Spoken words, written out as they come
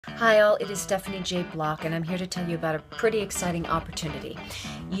Hi all, it is Stephanie J. Block, and I'm here to tell you about a pretty exciting opportunity.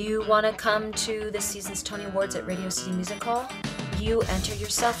 You want to come to this season's Tony Awards at Radio City Music Hall? You enter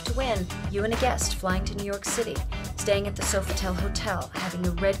yourself to win, you and a guest flying to New York City, staying at the Sofitel Hotel, having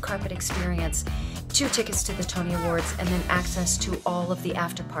a red carpet experience, 2 tickets to the Tony Awards, and then access to all of the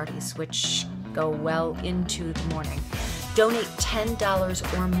after parties, which go well into the morning. Donate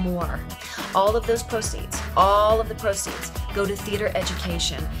 $10 or more. All of the proceeds go to theater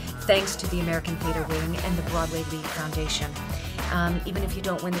education, thanks to the American Theater Wing and the Broadway League Foundation. Even if you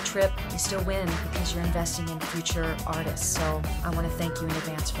don't win the trip, you still win because you're investing in future artists. So I want to thank you in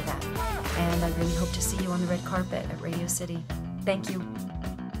advance for that. And I really hope to see you on the red carpet at Radio City. Thank you.